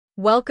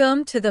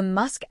Welcome to the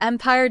Musk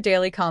Empire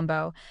Daily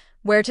Combo,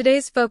 where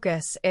today's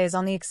focus is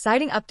on the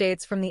exciting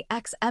updates from the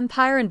X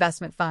Empire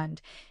Investment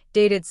Fund,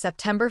 dated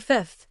September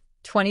 5th,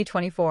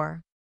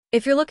 2024.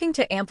 If you're looking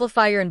to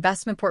amplify your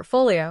investment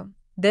portfolio,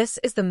 this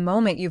is the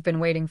moment you've been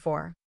waiting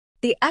for.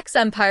 The X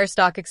Empire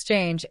Stock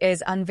Exchange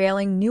is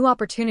unveiling new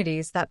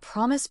opportunities that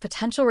promise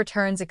potential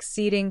returns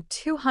exceeding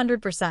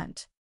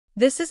 200%.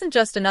 This isn't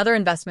just another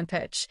investment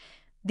pitch.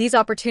 These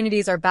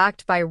opportunities are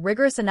backed by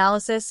rigorous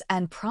analysis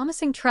and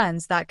promising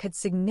trends that could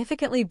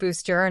significantly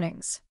boost your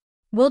earnings.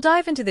 We'll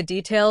dive into the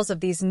details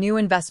of these new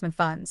investment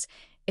funds,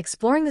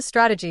 exploring the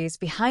strategies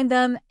behind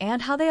them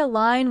and how they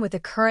align with the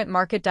current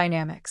market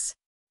dynamics.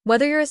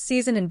 Whether you're a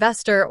seasoned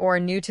investor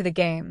or new to the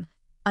game,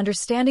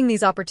 understanding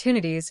these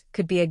opportunities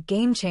could be a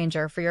game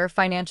changer for your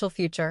financial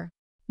future.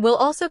 We'll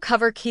also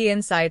cover key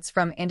insights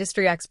from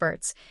industry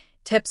experts,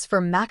 tips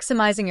for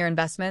maximizing your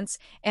investments,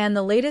 and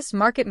the latest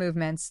market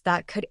movements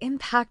that could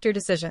impact your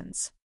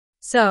decisions.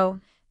 So,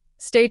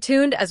 stay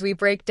tuned as we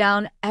break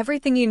down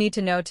everything you need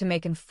to know to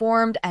make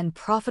informed and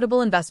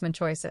profitable investment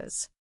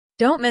choices.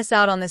 Don't miss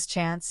out on this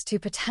chance to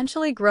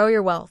potentially grow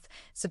your wealth.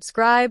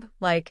 Subscribe,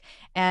 like,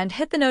 and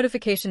hit the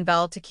notification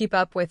bell to keep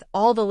up with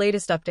all the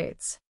latest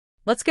updates.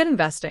 Let's get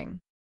investing.